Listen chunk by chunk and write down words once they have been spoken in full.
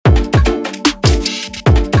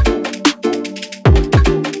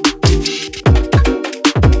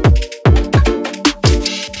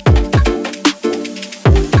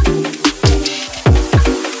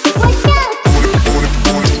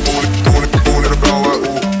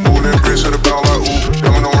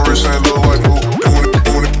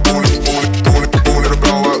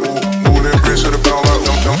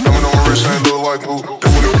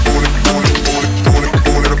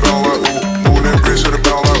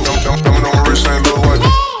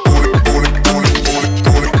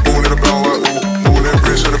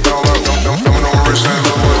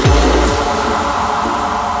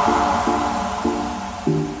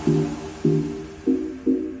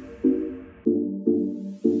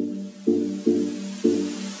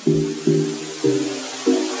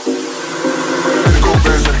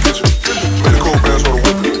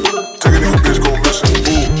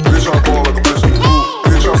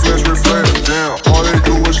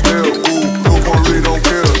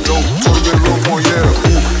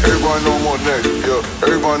going next, yeah.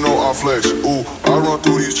 Everybody know I flex, ooh. I run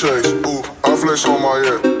through these checks, ooh. I flex on my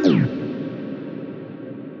ass.